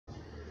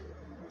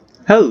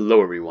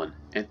Hello everyone,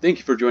 and thank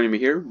you for joining me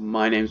here.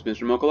 My name is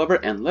Mr. Mocha Lover,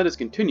 and let us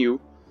continue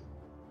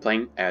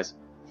playing as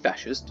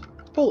Fascist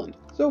Poland.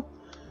 So,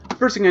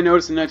 first thing I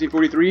noticed in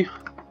 1943,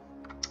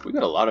 we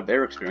got a lot of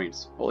air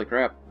experience. Holy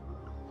crap.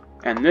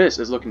 And this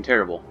is looking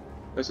terrible.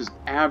 This is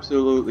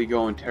absolutely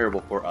going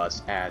terrible for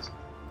us as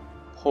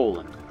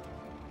Poland.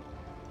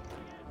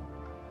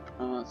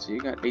 Let's see,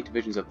 you got 8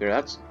 divisions up there.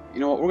 That's,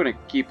 you know what, we're going to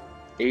keep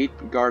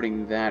 8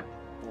 guarding that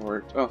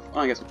port. Oh,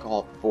 I guess we'll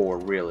call it 4,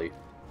 really.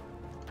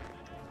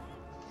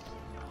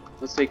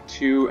 Let's take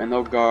 2, and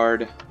they'll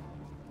guard...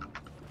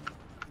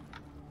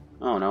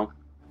 I don't know.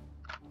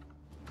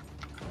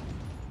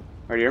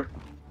 Right here.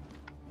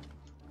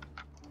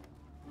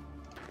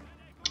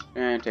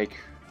 And take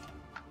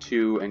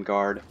 2 and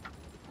guard.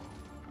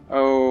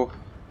 Oh,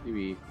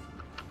 maybe...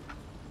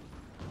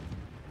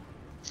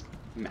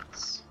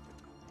 Metz.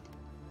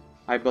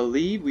 I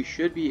believe we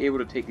should be able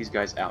to take these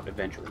guys out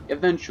eventually.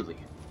 Eventually.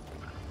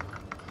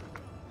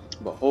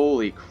 But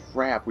holy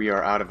crap, we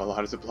are out of a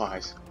lot of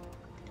supplies.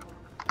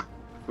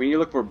 We need to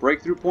look for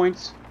breakthrough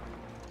points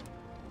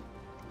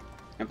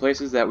and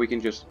places that we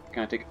can just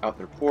kind of take out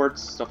their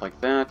ports, stuff like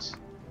that,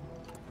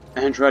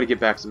 and try to get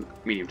back some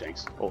medium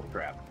tanks. Holy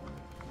crap.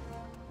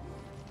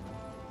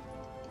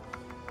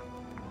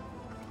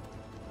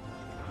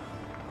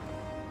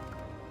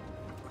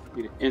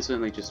 We need to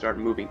instantly just start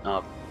moving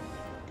up.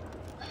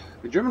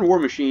 The German war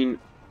machine,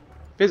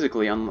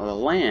 physically, on the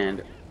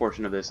land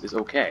portion of this, is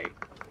okay.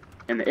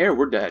 In the air,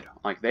 we're dead.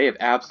 Like, they have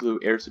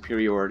absolute air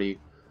superiority.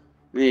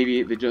 Navy,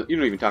 you don't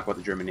even talk about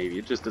the German Navy.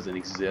 It just doesn't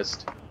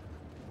exist.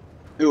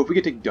 Ooh, if we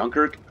could take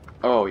Dunkirk.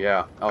 Oh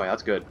yeah,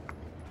 that's good.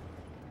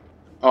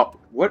 Oh,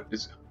 what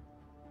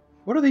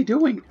are they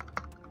doing?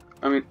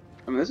 I mean,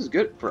 this is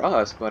good for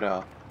us,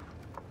 but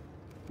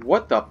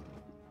what the?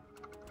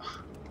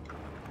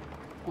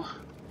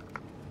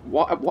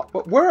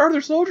 Where are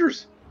their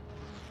soldiers?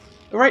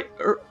 Right,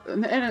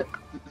 at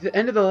the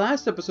end of the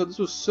last episode, this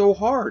was so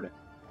hard.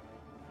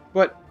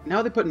 But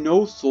now they put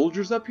no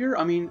soldiers up here.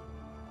 I mean.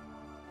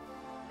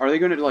 Are they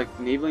going to, like,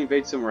 navally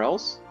invade somewhere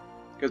else?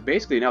 Because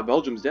basically now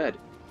Belgium's dead.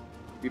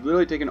 We've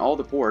literally taken all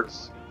the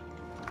ports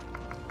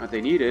that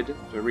they needed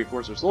to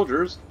reinforce their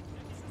soldiers.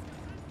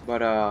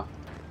 But,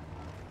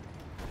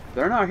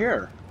 they're not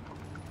here.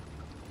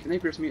 Can they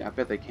pierce me? I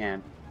bet they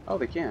can. Oh,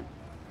 they can.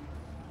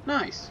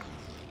 Nice.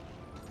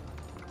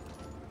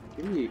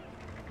 Give me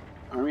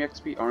Army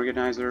XP,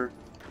 Organizer.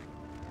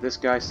 This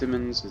guy,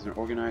 Simmons, is an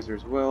Organizer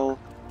as well.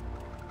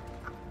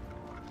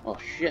 Oh,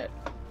 shit.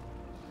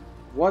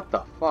 What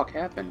the fuck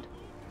happened?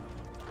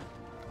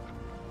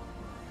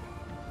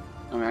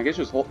 I mean, I guess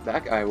just hold,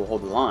 that guy will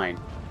hold the line.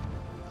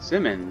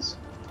 Simmons.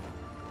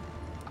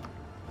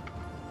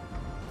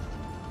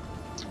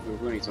 We're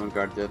going to need someone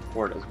guard the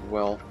fort as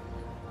well.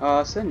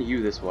 Send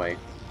you this way.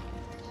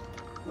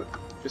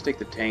 Just take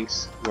the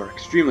tanks who are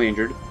extremely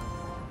injured.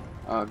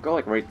 Go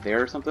like right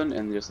there or something,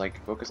 and just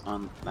like focus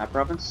on that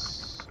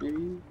province,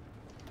 maybe.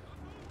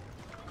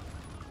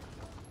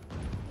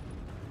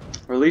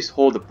 Or at least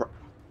hold the.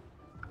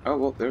 Oh,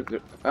 well, I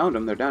found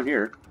them. They're down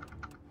here.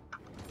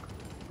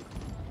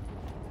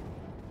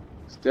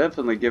 It's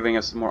definitely giving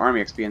us some more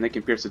army XP, and they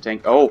can pierce the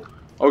tank. Oh!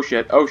 Oh,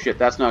 shit. Oh, shit.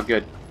 That's not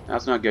good.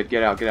 That's not good.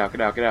 Get out, get out,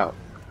 get out, get out.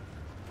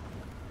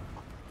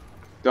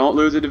 Don't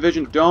lose a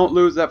division. Don't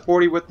lose that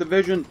 40 width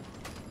division.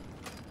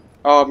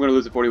 Oh, I'm going to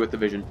lose the 40 width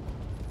division.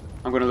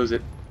 I'm going to lose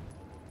it.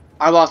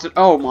 I lost it.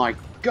 Oh, my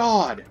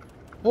God.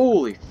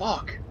 Holy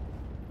fuck.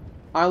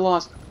 I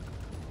lost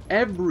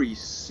every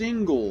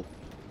single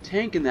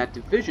tank in that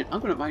division.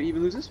 Might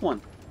even lose this one.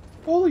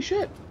 Holy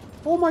shit.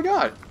 Oh my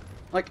god.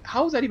 Like,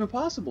 how is that even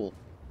possible?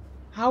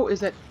 How is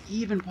that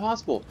even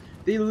possible?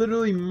 They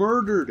literally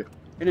murdered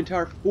an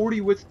entire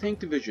 40 width tank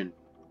division.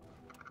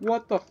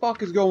 What the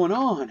fuck is going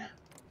on?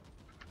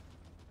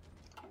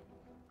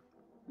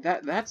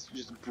 That's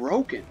just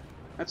broken.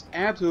 That's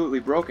absolutely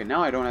broken.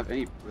 Now I don't have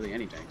really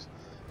any tanks.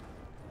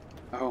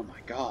 Oh my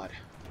god.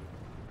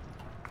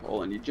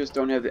 Poland, you just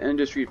don't have the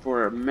industry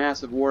for a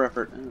massive war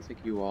effort. I'll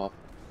take you off.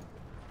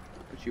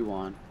 Put you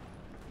on.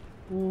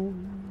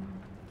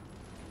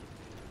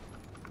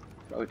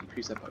 Probably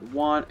increase that by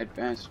 1.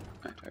 Advanced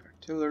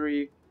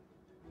anti-artillery.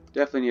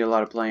 Definitely need a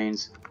lot of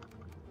planes.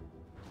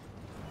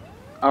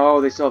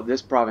 Oh, they still have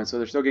this province, so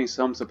they're still getting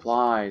some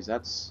supplies.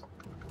 That's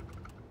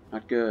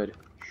not good.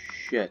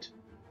 Shit.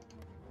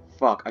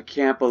 Fuck, I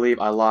can't believe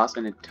I lost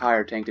an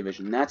entire tank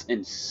division. That's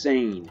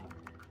insane.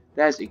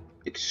 That is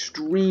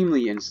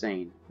extremely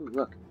insane. Ooh,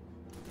 look.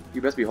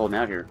 You best be holding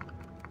out here.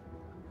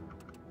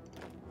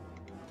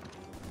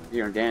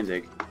 Here in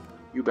Danzig.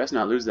 You best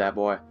not lose that,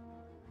 boy.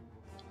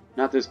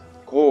 Not this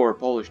core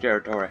Polish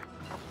territory.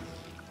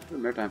 Ooh,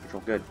 maritime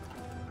patrol, good.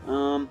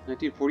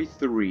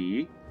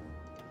 1943.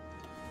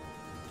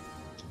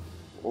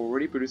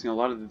 Already producing a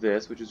lot of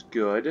this, which is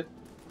good.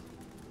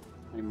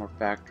 I need more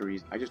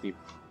factories. I just need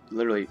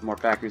literally more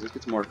factories. Let's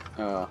get some more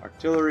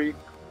artillery.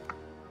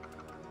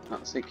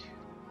 Let's take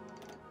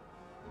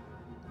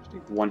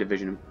 1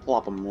 division and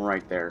plop them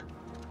right there.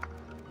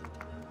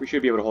 We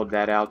should be able to hold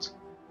that out.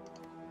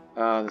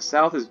 The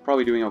south is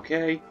probably doing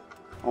okay.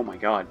 Oh my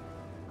god.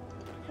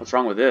 What's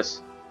wrong with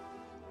this?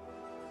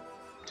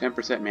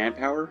 10%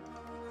 manpower?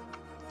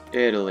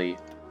 Italy.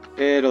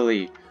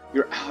 Italy.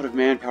 You're out of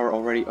manpower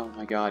already. Oh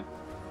my god.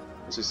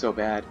 This is so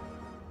bad.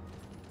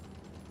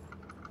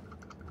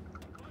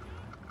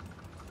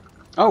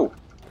 Oh!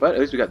 But at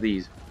least we got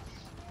these.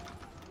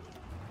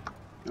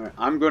 Alright,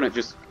 I'm gonna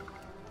just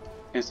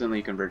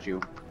instantly convert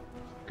you.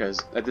 Because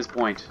at this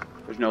point,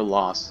 there's no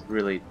loss,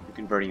 really, in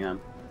converting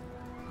them.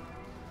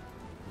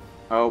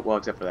 Oh, well,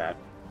 except for that.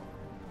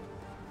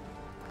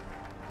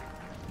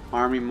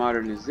 Army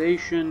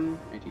modernization,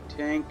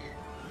 anti-tank.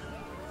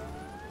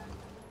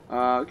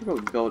 We can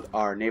probably build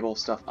our naval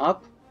stuff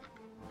up.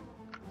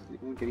 Is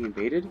anyone getting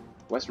invaded?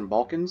 Western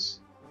Balkans?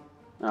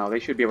 Oh, they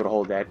should be able to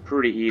hold that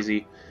pretty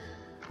easy.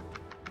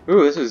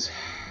 Ooh, this is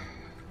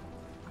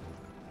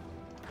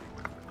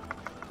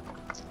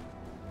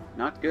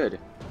not good.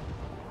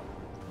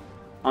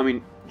 I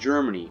mean,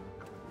 Germany.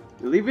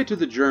 Leave it to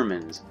the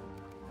Germans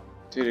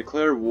to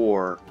declare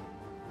war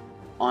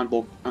on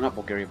not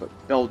Bulgaria, but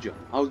Belgium.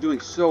 I was doing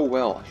so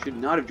well. I should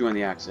not have joined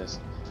the Axis.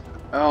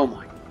 Oh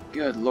my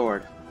good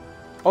lord.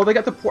 Oh, they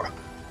got the port.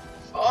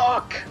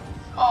 Fuck!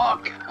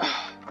 Fuck!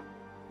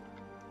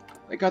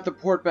 They got the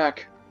port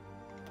back.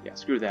 Yeah,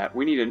 screw that.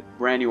 We need a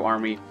brand new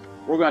army.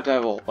 We're going to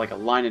have a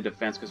line of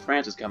defense because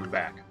France is coming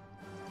back.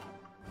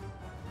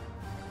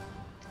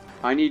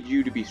 I need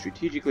you to be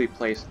strategically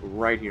placed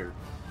right here.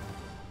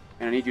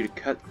 And I need you to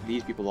cut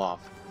these people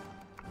off.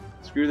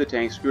 Screw the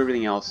tanks, screw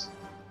everything else.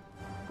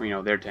 Or, you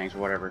know, their tanks or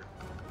whatever.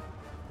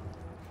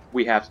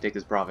 We have to take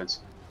this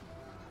province.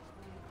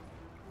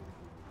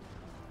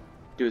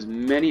 Do as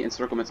many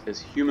encirclements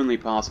as humanly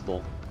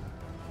possible.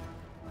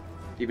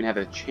 To even have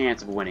a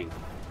chance of winning.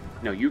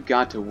 No, you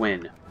got to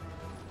win.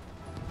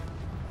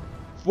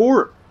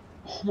 Oh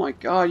my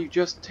god, you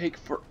just take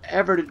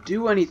forever to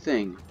do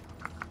anything.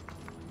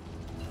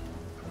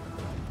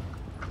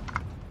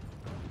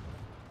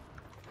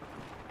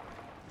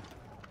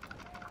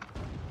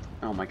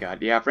 Oh my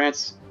god, yeah,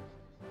 France.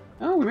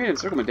 Oh, we made an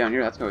encirclement down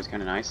here, that's always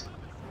kind of nice.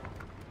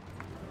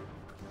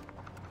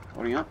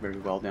 Holding up very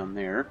well down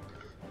there.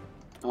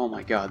 Oh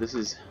my god, this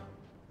is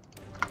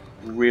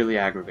really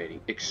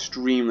aggravating.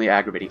 Extremely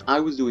aggravating. I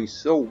was doing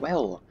so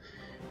well.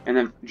 And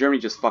then Germany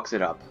just fucks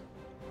it up.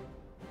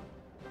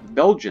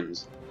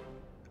 Belgians.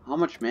 How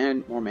much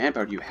more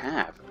manpower do you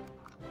have?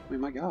 I mean,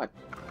 my god.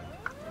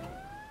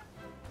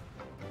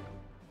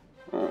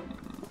 I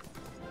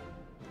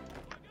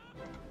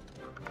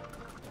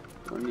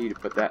need to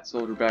put that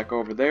soldier back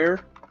over there.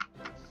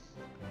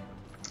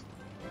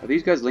 Are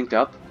these guys linked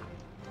up?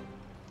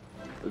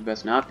 They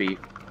best not be.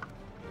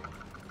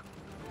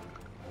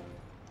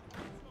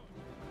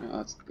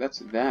 That's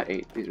that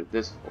 8. These are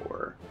this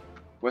 4.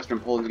 Western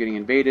Poland's getting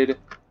invaded.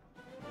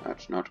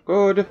 That's not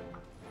good.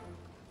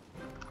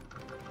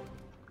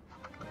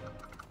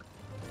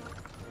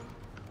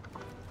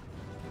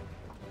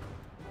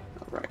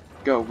 Alright.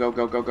 Go, go,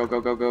 go, go, go, go,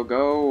 go, go,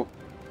 go.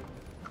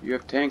 You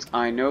have tanks.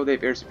 I know they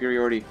have air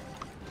superiority.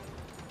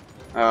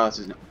 Oh, this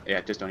is no... Yeah,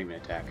 just don't even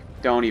attack.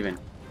 Don't even.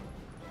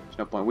 There's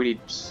no point. We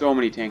need so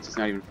many tanks, it's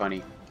not even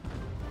funny.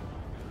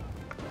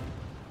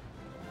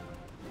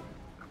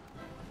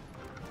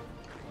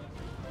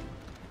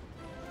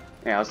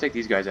 Yeah, let's take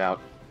these guys out.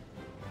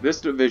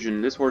 This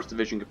division, this horse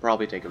division could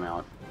probably take them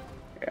out.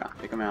 Yeah,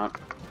 take them out.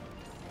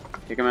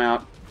 Take them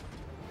out.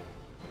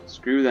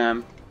 Screw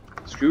them.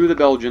 Screw the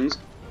Belgians.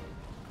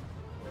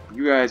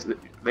 You guys,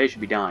 they should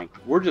be dying.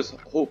 We're just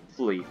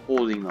hopefully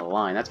holding the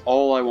line. That's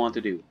all I want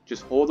to do.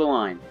 Just hold the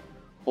line.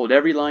 Hold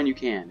every line you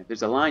can. If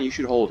there's a line, you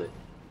should hold it.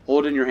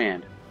 Hold it in your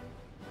hand.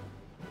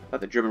 I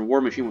thought the German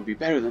war machine would be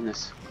better than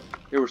this.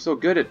 They were so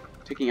good at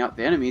taking out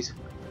the enemies.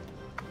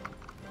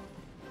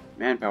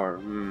 Manpower.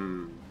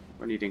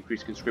 We need to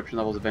increase conscription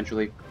levels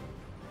eventually.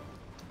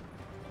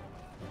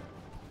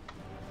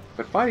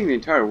 But fighting the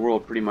entire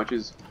world pretty much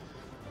is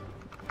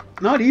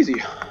not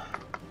easy.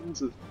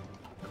 I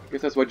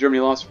guess that's why Germany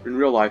lost in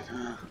real life.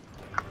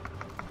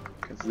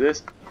 Because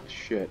this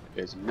shit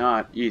is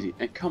not easy.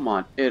 And come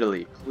on,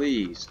 Italy,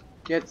 please.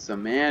 Get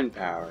some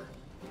manpower.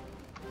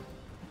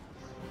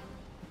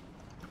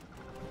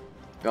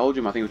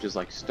 Belgium, I think, was just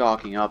like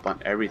stocking up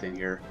on everything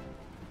here.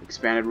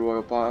 Expanded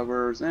royal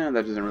powers, that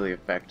doesn't really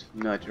affect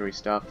military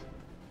stuff.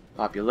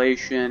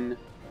 Population,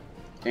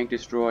 tank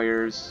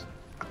destroyers.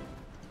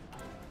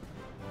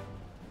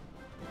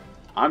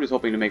 I'm just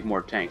hoping to make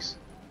more tanks.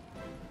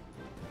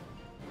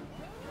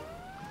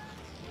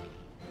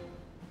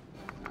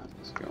 How's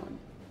this going?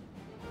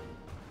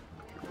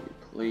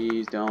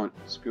 Please don't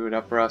screw it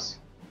up for us.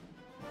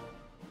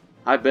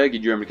 I beg you,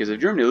 Germany, because if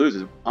Germany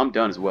loses, I'm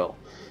done as well.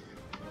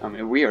 I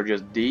mean, we are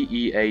just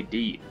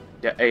D-E-A-D.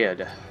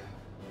 Dead.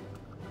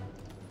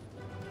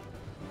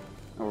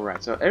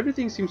 Alright, so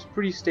everything seems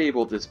pretty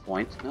stable at this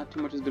point. Not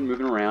too much has been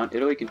moving around.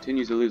 Italy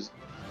continues to lose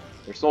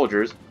their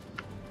soldiers.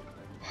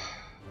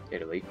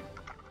 Italy.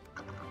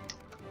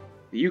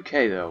 The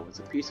UK, though, is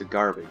a piece of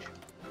garbage.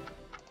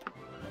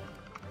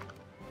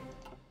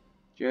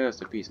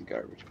 Just a piece of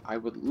garbage. I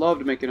would love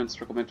to make an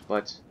encirclement,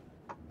 but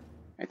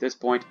at this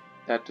point,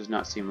 That does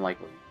not seem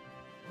likely.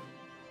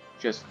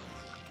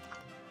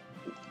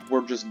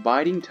 We're just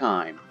biding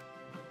time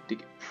to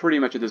get, pretty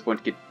much at this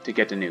point to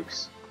get to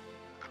nukes.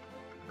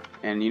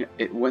 And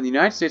when the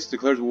United States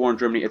declares war on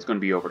Germany, it's going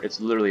to be over. It's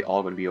literally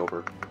all going to be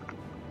over.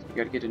 So we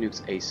got to get to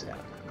nukes ASAP.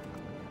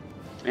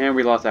 And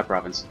we lost that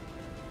province.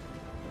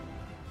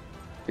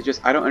 It's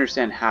just I don't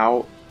understand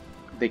how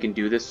they can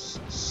do this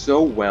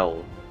so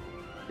well.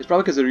 It's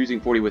probably because they're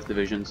using 40 width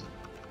divisions.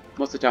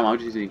 Most of the time I'm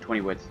just using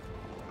 20 width.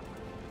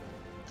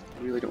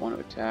 I really don't want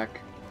to attack.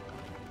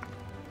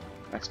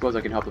 I suppose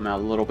I can help them out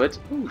a little bit.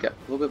 Ooh, we got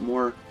a little bit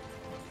more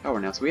power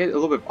now. So we had a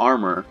little bit of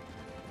armor,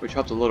 which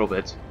helps a little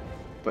bit.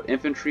 But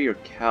infantry or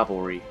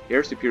cavalry?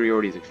 Air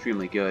superiority is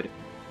extremely good.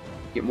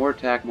 Get more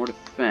attack, more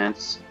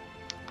defense.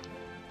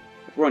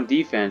 If we're on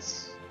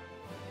defense...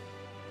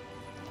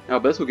 No,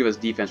 but this will give us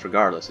defense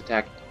regardless.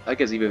 Attack, that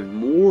gives even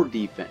more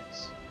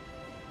defense.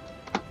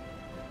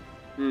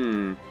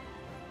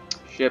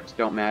 Ships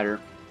don't matter.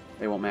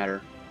 They won't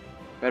matter.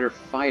 Better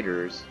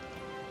fighters.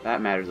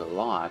 That matters a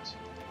lot.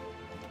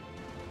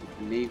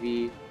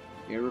 Navy,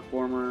 air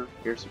reformer,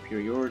 air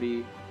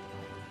superiority,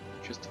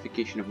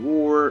 justification of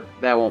war.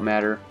 That won't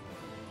matter.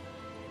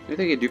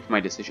 Anything I can do for my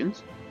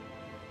decisions?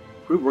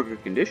 Improve worker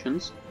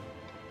conditions.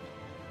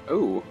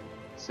 Oh,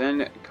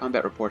 send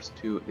combat reports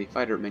to the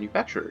fighter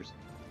manufacturers.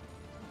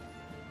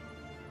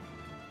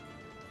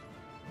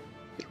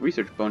 Get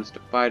research bonus to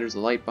fighters,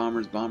 light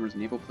bombers,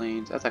 naval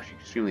planes. That's actually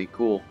extremely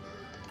cool.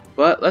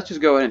 But let's just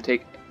go ahead and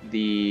take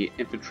the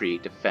infantry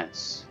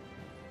defense.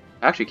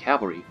 Actually,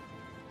 cavalry.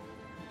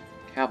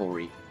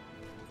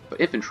 But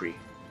infantry.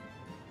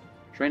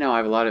 Right now I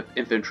have a lot of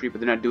infantry,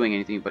 but they're not doing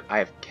anything, but I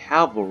have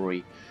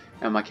cavalry.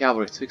 And my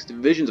cavalry, 6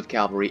 divisions of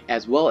cavalry,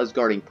 as well as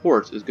guarding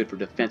ports, is good for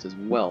defense as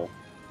well.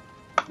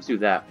 Let's do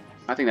that.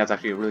 I think that's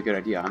actually a really good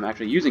idea. I'm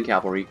actually using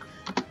cavalry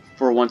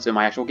for once in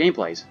my actual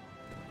gameplays.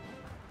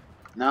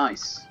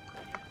 Nice.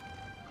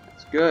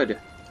 That's good.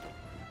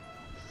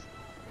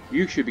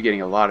 You should be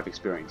getting a lot of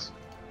experience.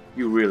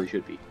 You really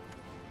should be.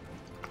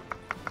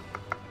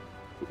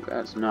 Ooh,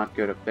 that's not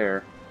good up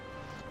there.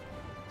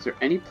 Is there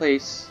any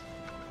place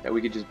that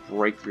we could just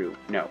break through?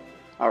 No.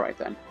 Alright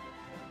then.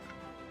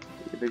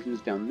 The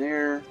division's down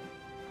there.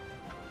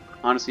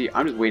 Honestly,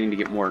 I'm just waiting to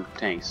get more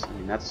tanks. I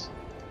mean, that's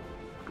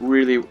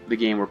really the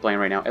game we're playing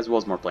right now, as well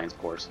as more planes, of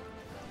course.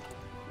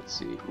 Let's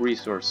see.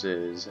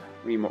 Resources.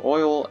 We need more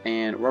oil,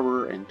 and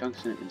rubber, and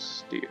tungsten, and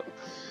steel.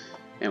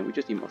 And we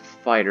just need more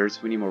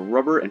fighters. We need more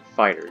rubber and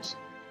fighters.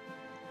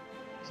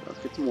 So let's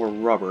get some more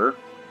rubber.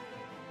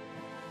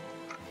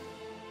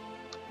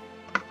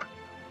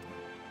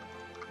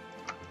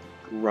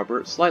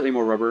 Slightly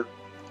more rubber,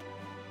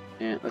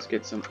 and let's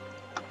get some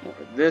more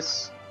of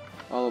this,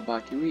 followed by,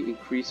 can we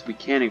increase, we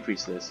can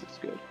increase this, that's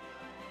good,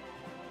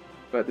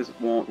 but this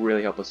won't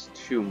really help us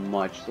too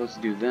much, so let's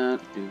do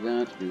that, do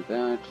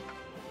that,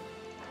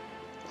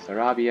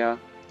 Sarabia,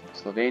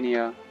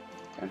 Slovenia,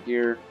 down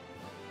here,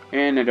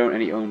 and I don't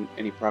own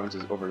any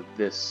provinces over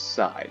this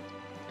side,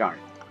 darn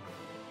it.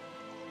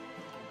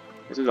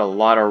 This is a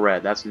lot of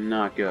red, that's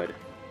not good.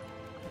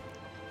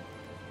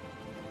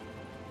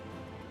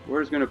 We're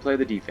just going to play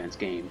the defense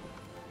game.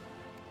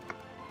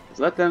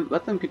 Let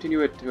them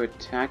continue to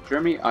attack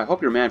Germany. I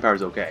hope your manpower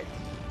is okay.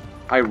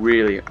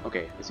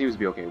 Okay, it seems to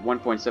be okay.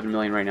 1.7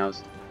 million right now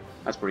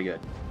that's pretty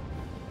good.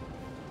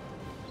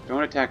 Just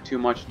don't attack too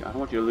much. I don't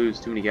want you to lose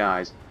too many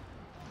guys.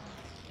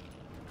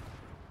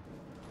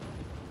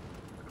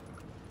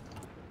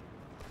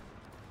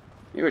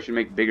 Maybe I should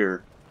make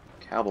bigger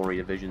cavalry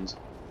divisions.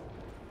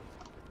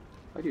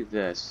 If I do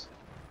this.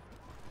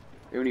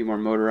 They would need more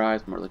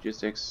motorized, more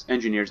logistics.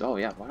 Engineers. Oh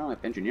yeah, why don't I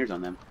have engineers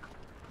on them?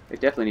 They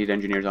definitely need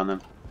engineers on them.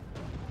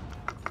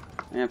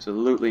 They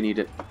absolutely need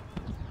it.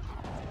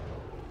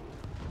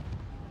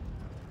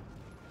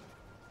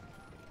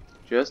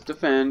 Just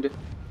defend.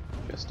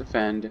 Just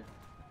defend.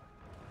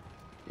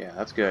 Yeah,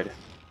 that's good.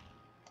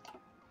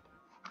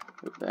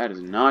 That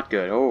is not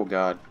good. Oh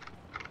god.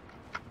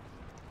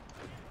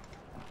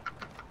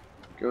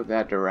 Go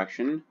that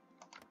direction.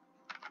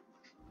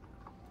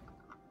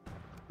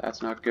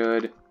 That's not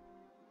good.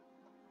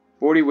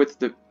 40 with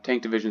the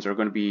tank divisions are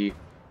going to be,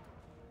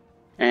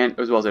 and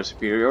as well as their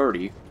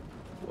superiority,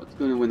 what's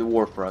going to win the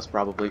war for us,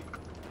 probably.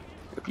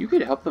 If you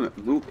could help them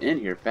move in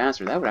here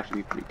faster, that would actually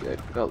be pretty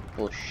good. Build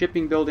a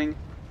shipping building,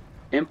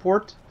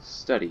 import,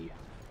 study,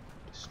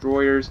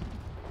 destroyers.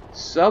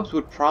 Subs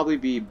would probably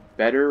be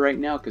better right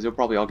now, because they'll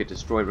probably all get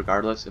destroyed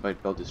regardless if I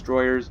build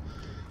destroyers.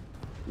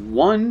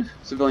 1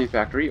 civilian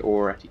factory,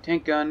 or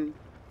anti-tank gun,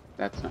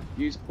 that's not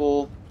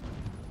useful.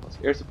 Plus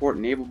air support,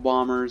 naval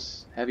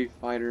bombers, heavy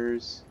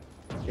fighters.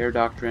 Air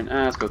doctrine.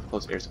 Let's go with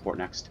close air support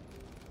next.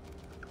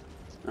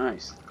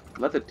 Nice.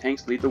 Let the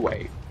tanks lead the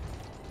way.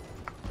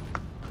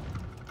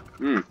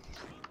 Ooh,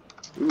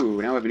 now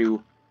we have a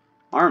new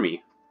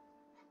army.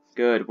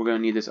 Good. We're going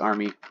to need this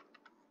army.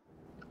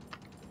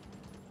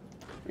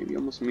 Maybe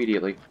almost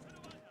immediately.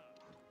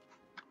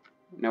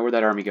 Now where'd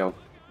that army go?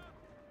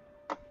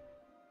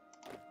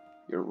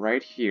 You're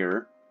right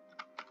here.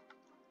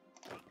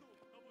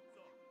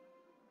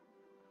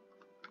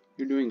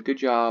 You're doing a good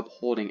job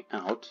holding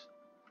out.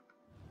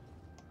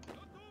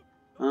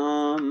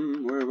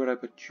 Where would I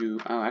put you?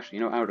 Oh, actually,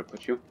 you know, I would have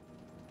put you.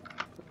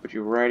 Put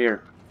you right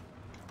here.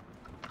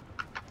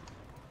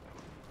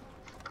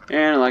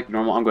 And like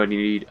normal, I'm going to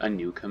need a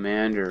new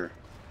commander.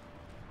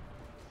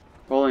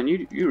 Poland,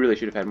 you really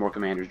should have had more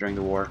commanders during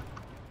the war.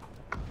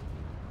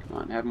 Come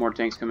on, have more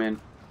tanks come in.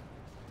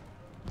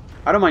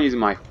 I don't mind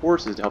using my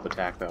horses to help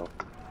attack, though.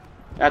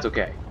 That's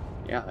okay.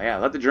 Yeah,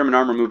 let the German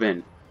armor move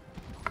in.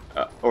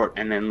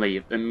 And then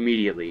leave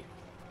immediately.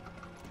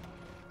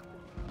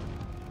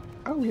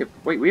 Oh, we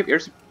have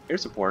air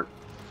support.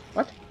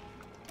 What?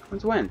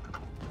 Since when?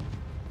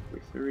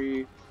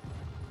 3.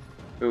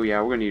 Oh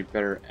yeah, we're gonna need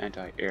better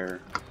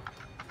anti-air.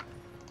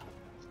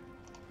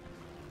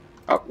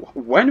 Oh,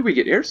 when do we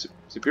get air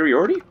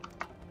superiority?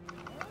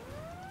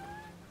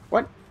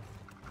 What?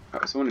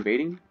 Oh, someone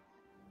invading?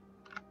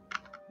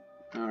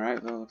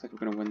 Alright, well, looks like we're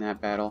gonna win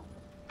that battle.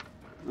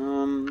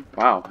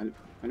 Wow, when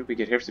did we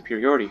get air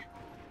superiority?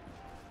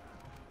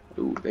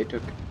 Ooh, they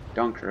took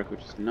Dunkirk,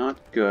 which is not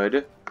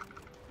good.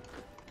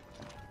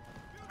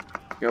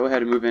 Go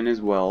ahead and move in as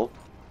well.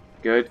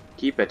 Good,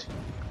 keep it.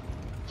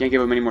 Can't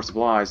give them any more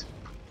supplies.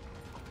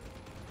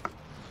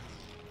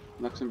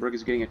 Luxembourg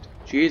is getting it.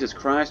 Jesus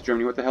Christ,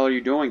 Germany, what the hell are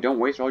you doing? Don't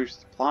waste all your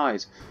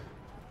supplies.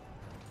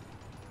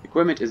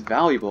 Equipment is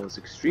valuable. It's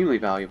extremely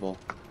valuable.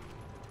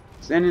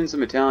 Send in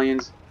some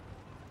Italians.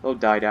 They'll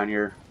die down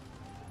here.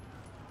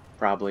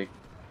 Probably.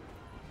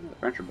 The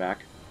French are back.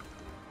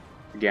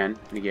 Again,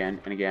 and again,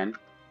 and again.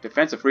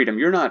 Defense of freedom.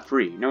 You're not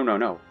free. No, no,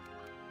 no.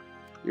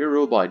 You're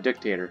ruled by a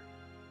dictator.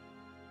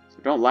 So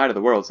don't lie to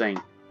the world saying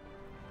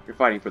you're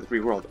fighting for the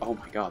free world. Oh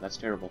my god, that's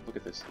terrible. Look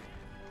at this.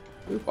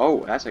 Oop.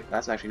 Oh, that's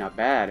actually not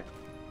bad.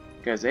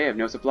 Because they have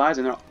no supplies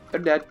and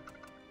they're dead.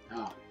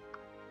 Oh.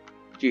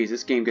 Jeez,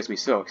 this game gets me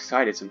so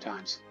excited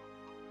sometimes.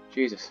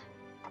 Jesus.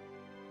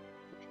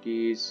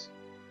 Portuguese.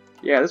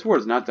 Yeah, this war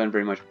is not done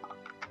very much.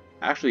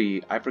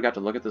 Actually, I forgot to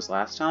look at this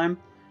last time.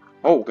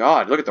 Oh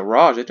god, look at the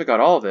Raj. They took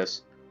out all of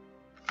this.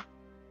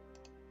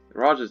 The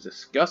Raj is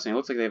disgusting. It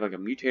looks like they have like a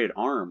mutated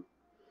arm.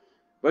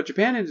 But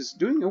Japan is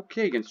doing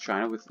okay against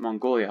China, with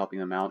Mongolia helping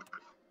them out.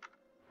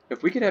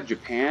 If we could have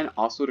Japan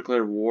also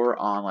declare war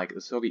on like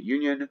the Soviet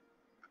Union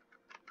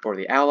or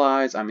the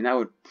Allies, I mean, that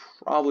would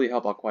probably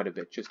help out quite a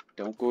bit. Just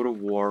don't go to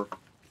war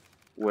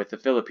with the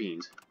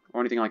Philippines or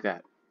anything like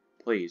that.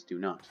 Please do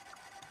not.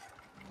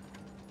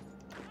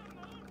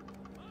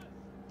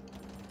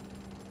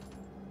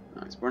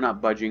 Nice. We're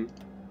not budging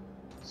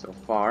so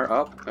far.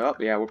 Oh,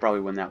 yeah, we'll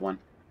probably win that one.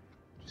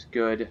 Just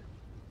good.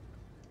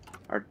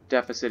 Our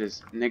deficit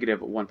is negative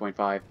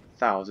 1.5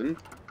 thousand.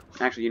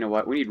 Actually, you know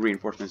what? We need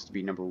reinforcements to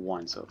be number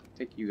 1, so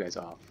take you guys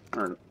off.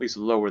 Or at least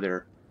lower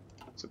their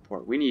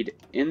support. We need,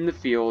 in the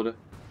field,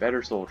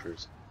 better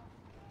soldiers.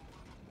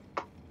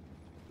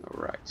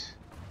 Alright.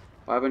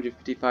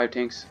 555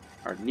 tanks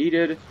are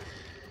needed.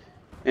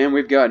 And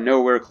we've got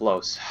nowhere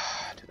close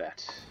to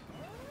that.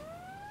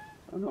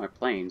 Oh no, my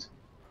planes.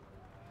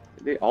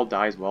 Did they all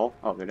die as well?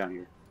 Oh, they're down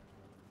here.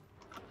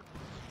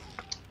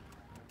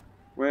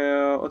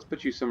 Well, let's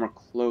put you somewhere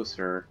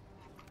closer.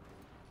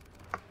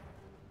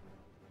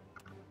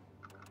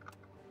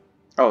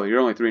 Oh, you're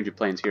only 300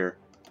 planes here.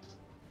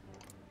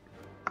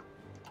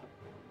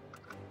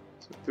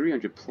 So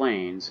 300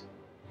 planes.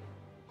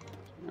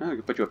 I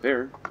can put you up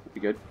there. That'd be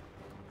good.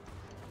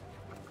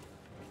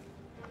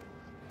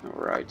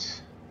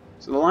 Alright.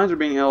 So the lines are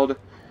being held.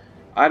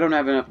 I don't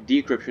have enough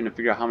decryption to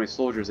figure out how many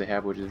soldiers they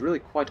have, which is really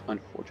quite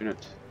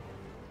unfortunate.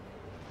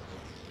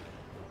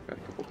 Got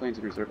a couple planes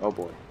in reserve. Oh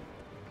boy.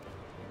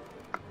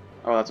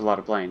 Oh, that's a lot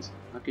of planes.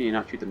 How can you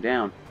not shoot them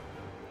down?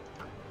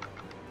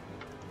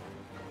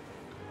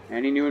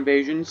 Any new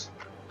invasions?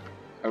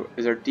 Oh,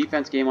 is our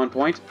defense game on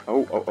point?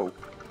 Oh.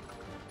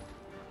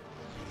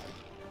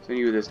 Send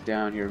you this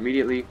down here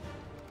immediately.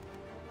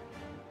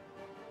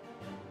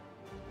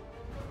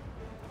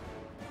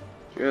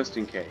 Just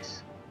in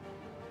case.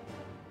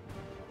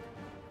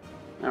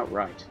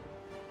 Alright.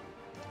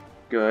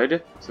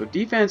 Good. So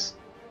defense,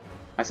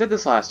 I said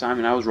this last time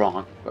and I was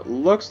wrong, but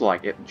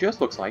it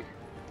just looks like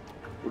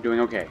we're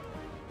doing okay.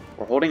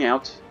 We're holding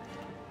out.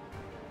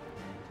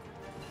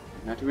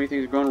 Not too many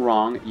things are going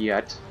wrong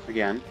yet.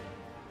 Again.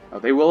 Oh,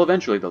 they will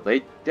eventually, though.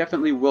 They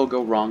definitely will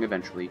go wrong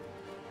eventually.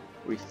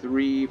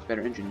 43.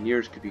 Better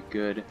engineers could be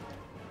good.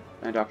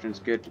 Land doctrine is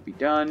good to be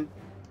done.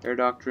 Air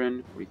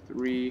doctrine.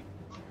 43.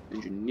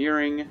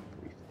 Engineering.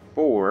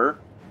 44.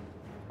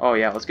 Oh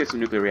yeah, let's get some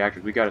nuclear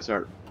reactors. We gotta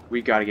start.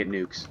 We gotta get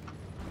nukes.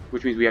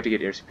 Which means we have to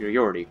get air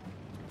superiority.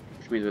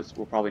 Which means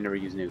we'll probably never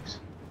use nukes.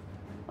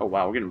 Oh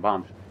wow, we're getting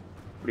bombed.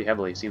 Pretty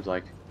heavily, it seems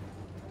like.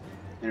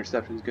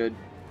 Interception's good.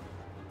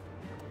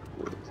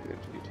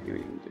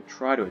 To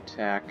try to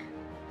attack.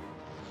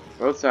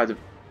 Both sides of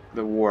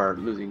the war are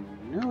losing.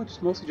 No,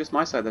 it's mostly just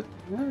my side that.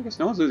 Well, I guess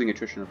no one's losing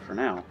attrition for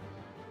now.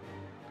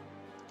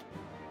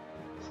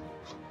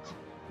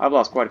 I've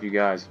lost quite a few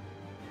guys.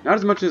 Not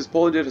as much as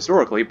Poland did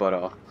historically,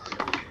 but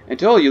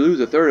until you lose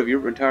a third of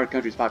your entire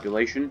country's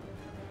population,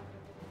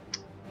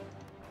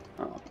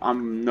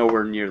 I'm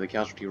nowhere near the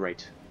casualty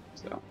rate.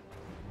 So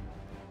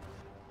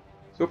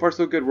So far,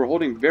 so good. We're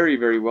holding very,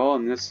 very well,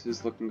 and this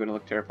is going to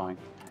look terrifying.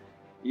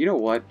 You know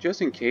what?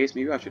 Just in case,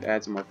 maybe I should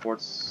add some more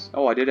forts.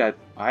 Oh, I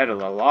added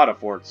a lot of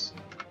forts.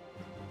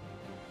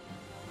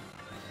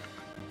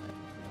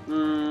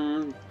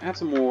 Add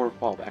some more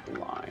fallback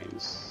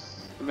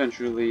lines.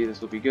 Eventually,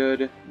 this will be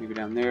good. Maybe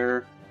down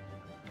there.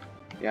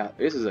 Yeah,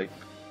 this is a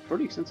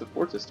pretty extensive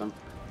fort system.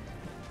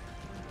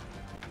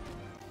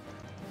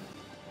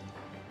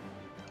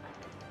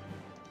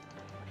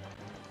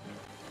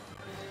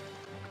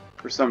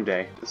 For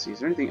someday. Let's see, is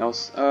there anything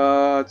else?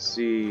 Let's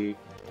see.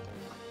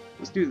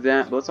 Let's do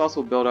that, but let's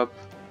also build up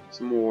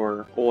some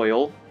more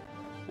oil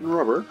and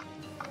rubber.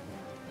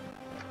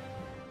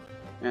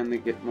 And they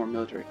get more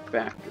military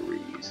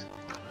factories.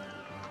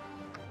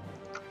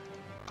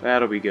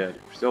 That'll be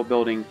good. We're still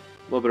building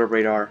a little bit of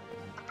radar.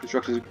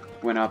 Construction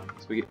went up,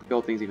 so we get to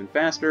build things even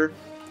faster.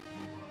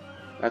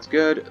 That's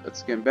good.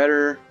 That's getting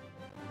better.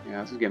 Yeah,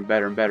 this is getting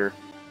better and better.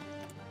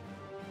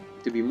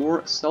 To be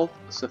more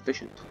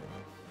self-sufficient.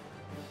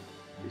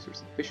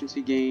 Resource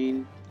efficiency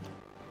gain.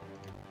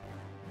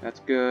 That's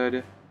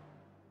good.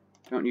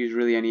 Don't use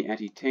really any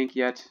anti-tank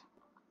yet.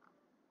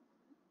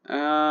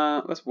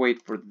 Let's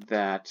wait for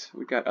that.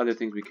 We've got other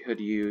things we could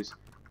use.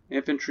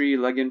 Infantry,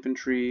 leg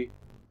infantry,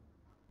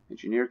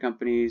 engineer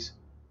companies.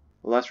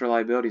 Less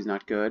reliability is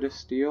not good.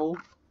 Steel.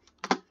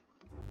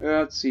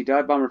 Let's see.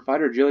 Dive bomber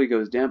fighter agility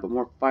goes down, but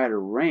more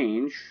fighter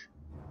range.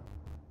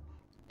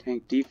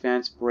 Tank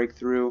defense,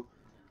 breakthrough.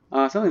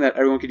 Something that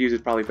everyone could use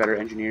is probably better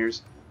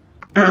engineers.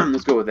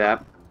 Let's go with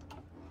that.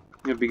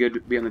 It'd be good to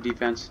be on the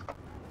defense.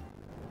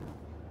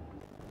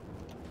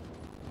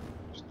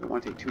 Just don't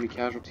want to take too many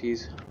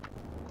casualties.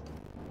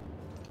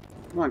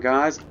 Come on,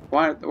 guys.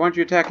 Why aren't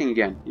you attacking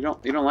again? You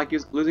don't like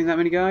losing that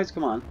many guys?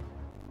 Come on.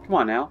 Come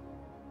on now.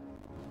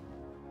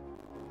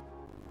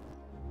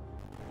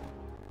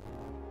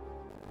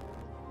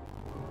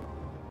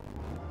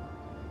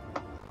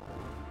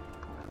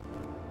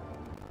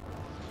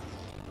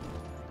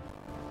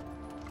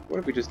 What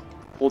if we just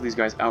hold these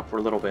guys out for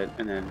a little bit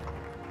and then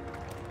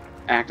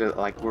act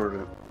like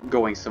we're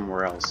going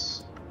somewhere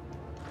else?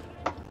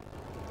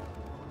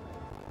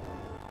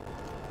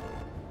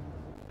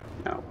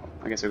 No,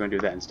 I guess they're going to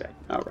do that instead.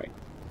 Alright.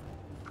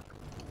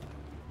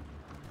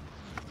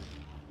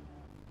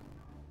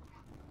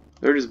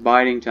 They're just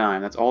biding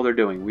time. That's all they're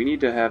doing. We need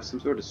to have some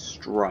sort of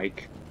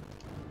strike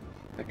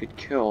that could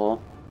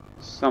kill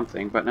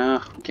something. But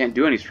nah, we can't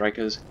do any strike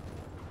because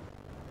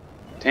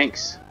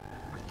tanks.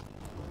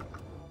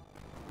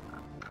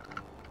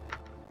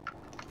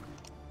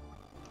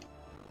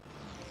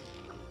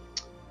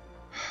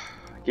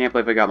 I can't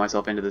believe I got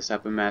myself into this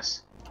type of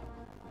mess.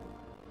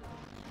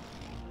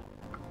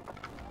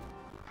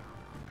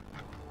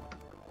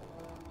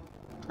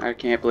 I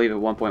can't believe at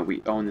one point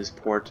we own this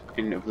port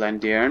in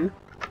Vlaanderen.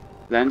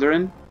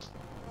 Vlaanderen?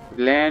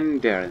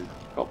 Vlaanderen.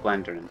 Oh,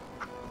 Vlaanderen.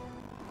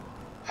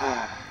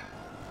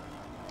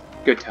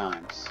 Good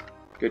times.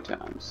 Good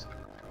times.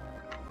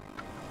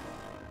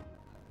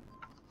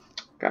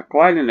 Got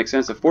quite an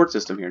extensive fort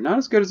system here. Not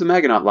as good as the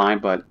Maginot line,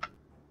 but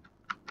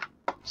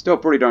still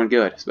pretty darn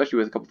good, especially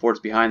with a couple forts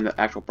behind the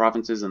actual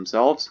provinces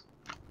themselves.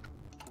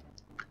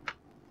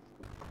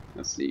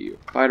 Let's see.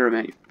 Fighter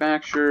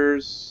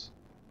manufacturers.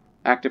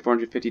 Active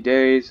 450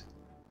 days.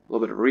 A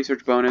little bit of a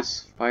research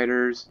bonus.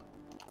 Fighters.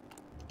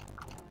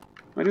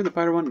 Am I doing the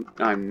fighter one?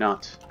 No, I'm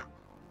not.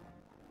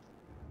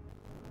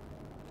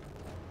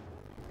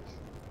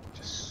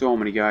 Just so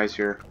many guys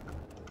here.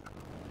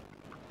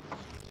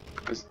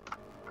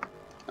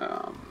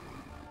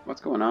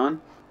 What's going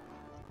on?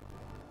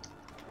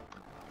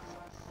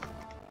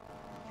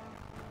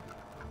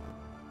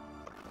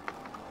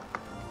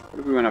 What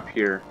if we went up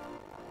here?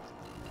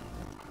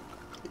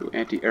 Ooh,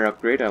 anti-air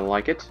upgrade, I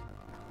like it.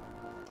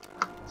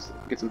 Let's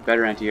get some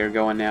better anti-air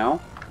going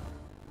now.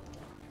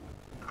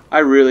 I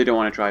really don't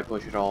want to try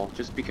push at all,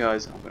 just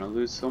because I'm going to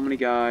lose so many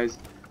guys,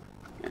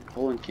 and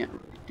Poland can't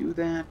really do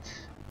that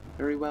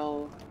very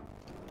well.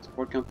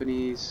 Support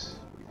companies,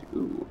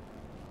 ooh,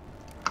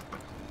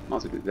 I'll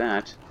also do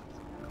that.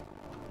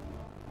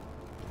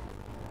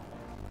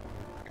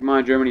 Come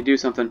on, Germany, do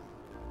something.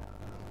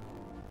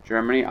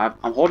 Germany, I'm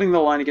holding the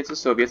line against the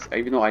Soviets,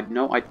 even though I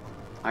know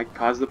I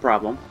caused the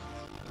problem.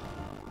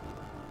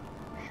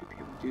 Should be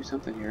able to do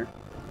something here.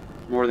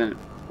 More than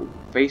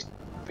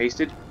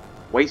wasted,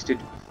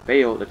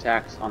 failed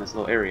attacks on this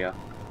little area.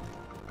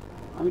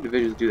 How many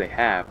divisions do they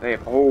have? They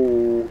have,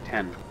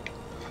 10.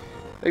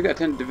 They've got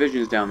 10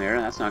 divisions down there,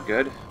 and that's not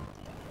good.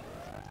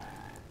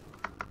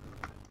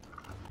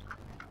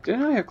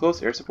 Didn't I have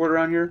close air support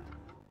around here?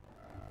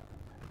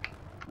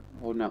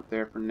 Holding out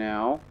there for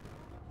now.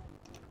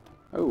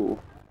 Oh,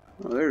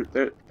 well,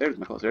 there's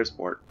my close air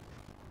support.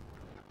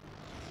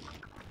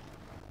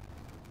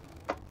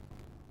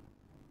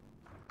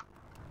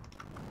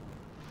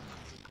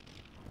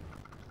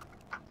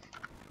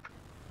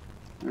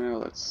 Well,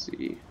 let's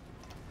see.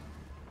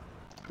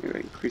 Maybe I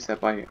increase that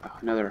by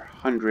another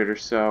 100 or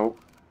so.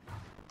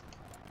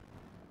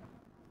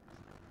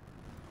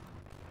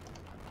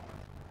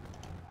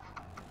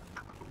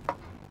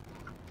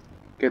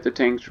 get the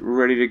tanks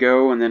ready to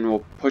go, and then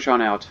we'll push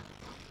on out.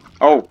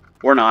 Oh,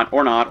 or not,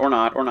 or not, or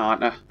not, or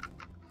not.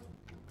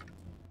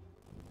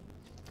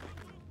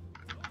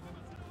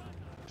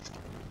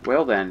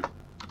 Well then.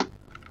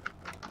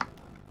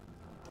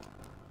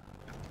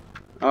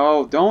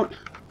 Oh, don't.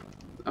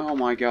 Oh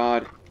my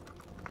god.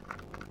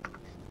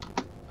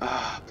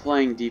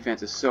 Playing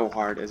defense is so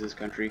hard as this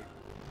country.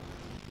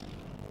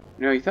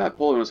 You know, you thought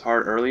Poland was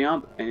hard early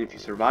on, and if you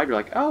survive, you're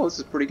like, oh, this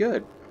is pretty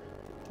good.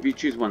 If you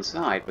choose one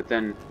side, but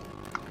then...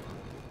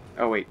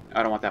 Oh wait,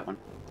 I don't want that one.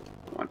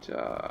 I want,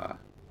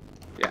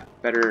 yeah,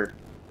 better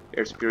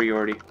air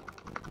superiority.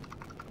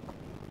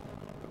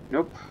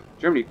 Nope.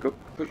 Germany, go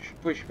push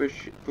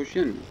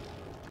in.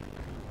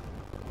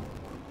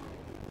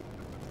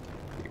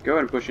 Go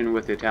ahead and push in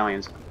with the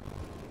Italians.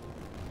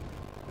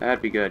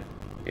 That'd be good.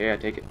 Yeah,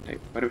 take it.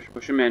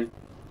 Push them in.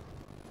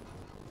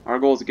 Our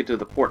goal is to get to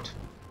the port.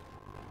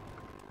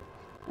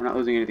 We're not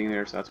losing anything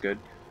there, so that's good.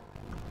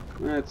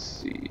 Let's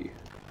see.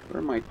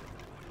 Where am I?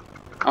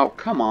 Oh,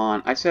 come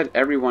on. I said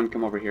everyone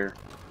come over here.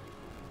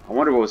 I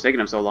wonder what was taking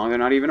them so long. They're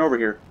not even over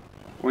here.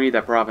 We need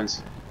that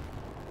province.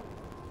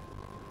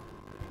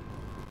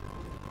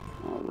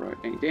 Alright.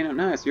 Hey, Dana,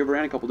 nice. You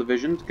overran a couple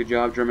divisions. Good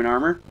job, German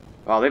armor.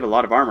 Wow, they have a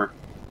lot of armor.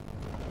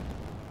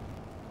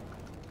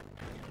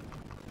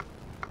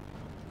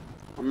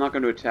 I'm not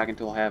going to attack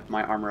until I have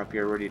my armor up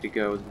here ready to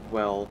go as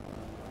well.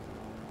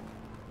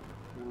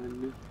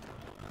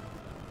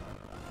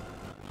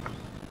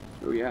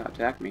 Oh yeah,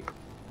 attack me.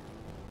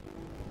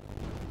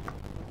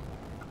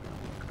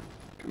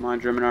 Come on,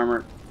 German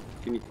armor.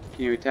 Can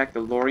you attack the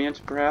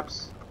Lorient,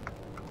 perhaps?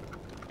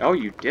 Oh,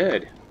 you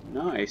did.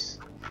 Nice.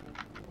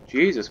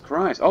 Jesus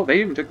Christ. Oh, they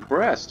even took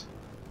Brest.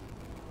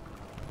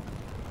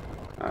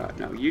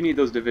 No, you need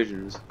those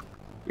divisions.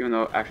 Even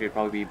though, actually, it'd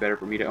probably be better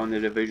for me to own the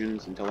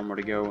divisions and tell them where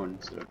to go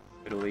instead of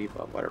Italy,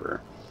 but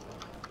whatever.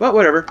 But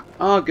whatever.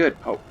 Oh, good.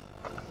 Oh.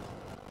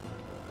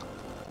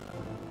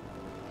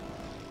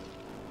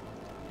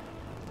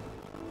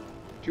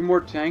 Two more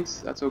tanks.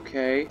 That's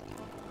okay.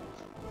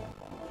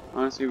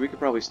 Honestly, we could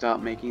probably stop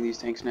making these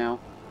tanks now.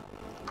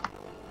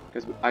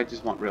 Because I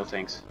just want real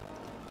tanks.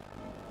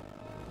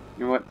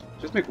 You know what?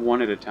 Just make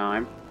one at a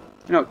time.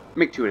 No,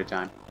 make two at a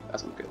time.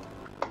 That's not good.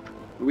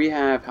 We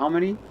have how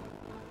many?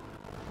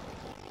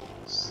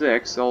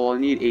 6, so I'll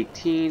need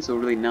 18, so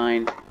really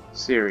 9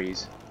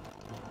 series.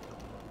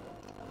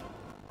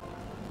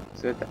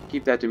 So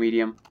keep that to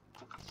medium.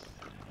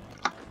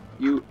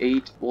 You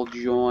 8 will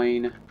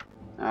join.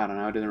 I don't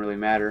know, it doesn't really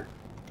matter.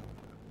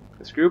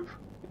 This group?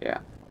 Yeah.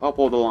 I'll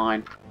pull the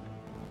line.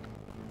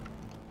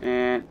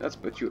 And let's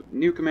put you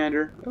new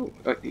commander. Oh,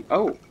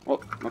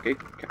 well, okay.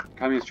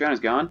 Communist China's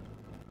gone.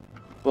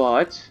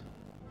 But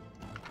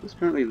who's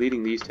currently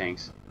leading these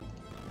tanks?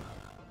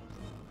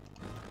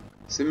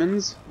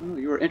 Simmons? Well,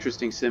 you are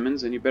interesting,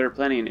 Simmons, and you better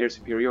planning in air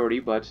superiority,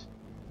 but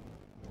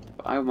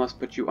I must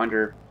put you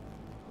under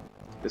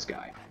this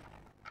guy.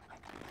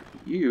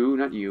 You,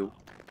 not you.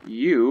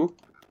 You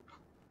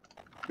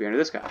be under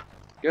this guy.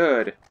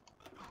 Good.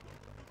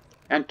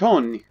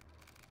 Anthony.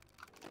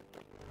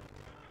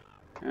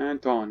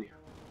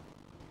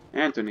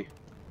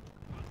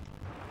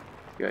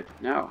 Good.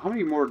 Now, how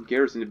many more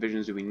garrison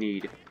divisions do we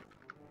need?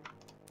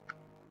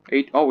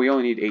 8. Oh, we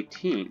only need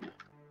 18.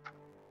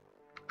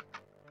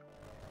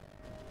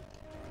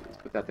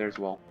 Put that there as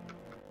well.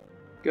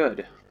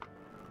 Good.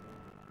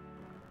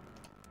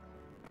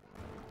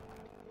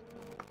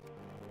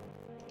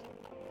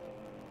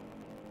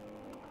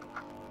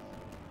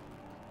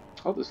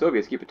 I hope the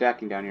Soviets keep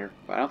attacking down here,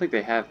 but I don't think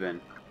they have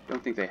been.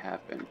 Don't think they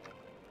have been.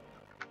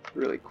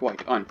 Really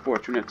quite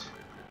unfortunate.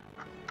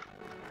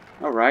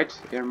 Alright,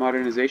 air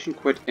modernization,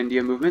 quit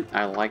India movement.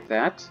 I like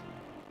that.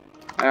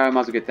 I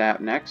might as well get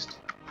that next.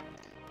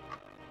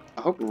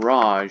 I hope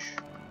Raj...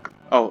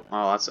 Oh,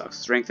 that sucks.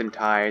 Strengthen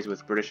ties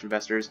with British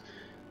investors.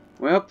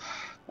 Well,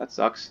 that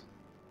sucks.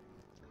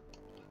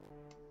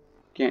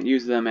 Can't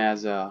use them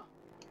as a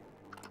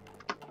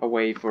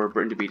way for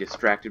Britain to be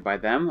distracted by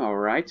them.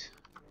 Alright.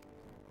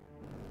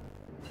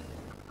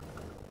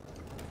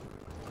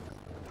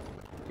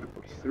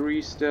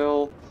 43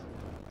 still.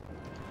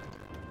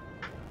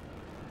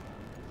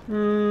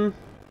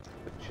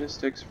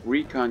 Logistics.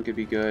 Recon could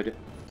be good.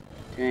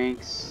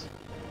 Tanks.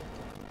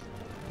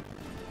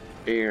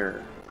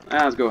 Air.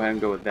 Let's go ahead and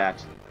go with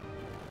that.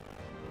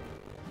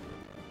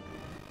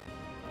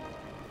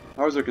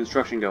 How's our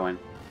construction going?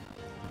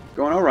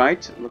 Going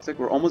alright. Looks like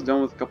we're almost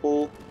done with a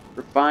couple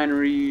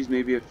refineries,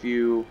 maybe a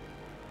few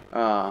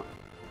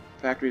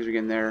factories are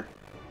getting there.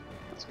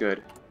 That's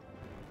good.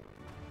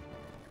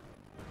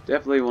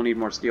 Definitely will need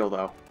more steel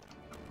though.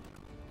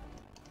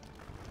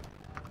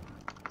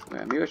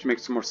 Yeah, maybe I should make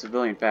some more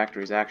civilian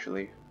factories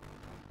actually.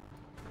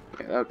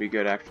 Yeah, that would be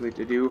good actually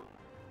to do.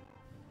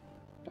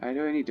 Do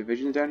I any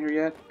divisions down here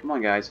yet? Come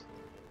on, guys.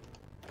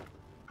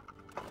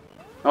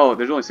 Oh,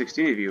 there's only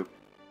 16 of you.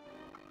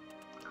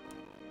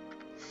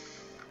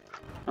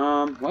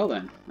 Well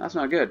then, that's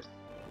not good.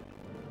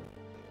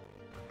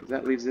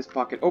 That leaves this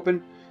pocket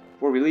open.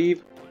 Before we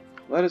leave,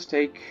 let us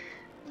take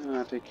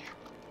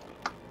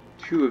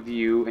 2 of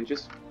you and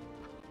just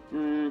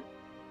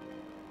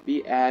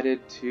be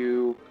added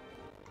to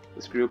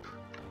this group,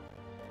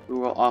 who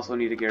will also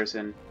need to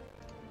garrison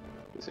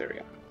this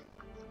area.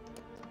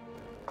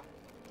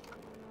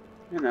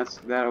 And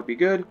that'll be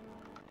good.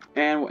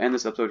 And we'll end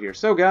this episode here.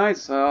 So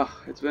guys,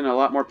 it's been a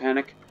lot more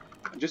panic.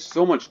 Just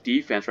so much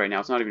defense right now,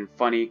 it's not even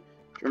funny.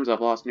 Germans have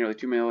lost nearly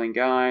 2 million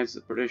guys.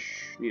 The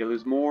British need to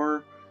lose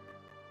more.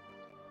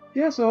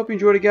 Yeah, so I hope you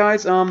enjoyed it,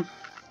 guys.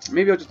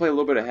 Maybe I'll just play a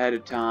little bit ahead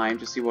of time,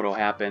 just see what will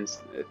happen,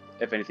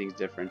 if anything's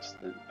different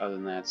other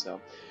than that.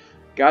 So,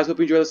 guys, hope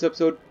you enjoyed this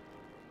episode.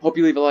 Hope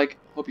you leave a like,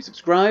 hope you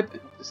subscribe,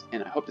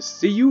 and I hope to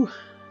see you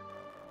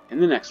in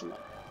the next one.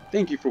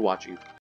 Thank you for watching.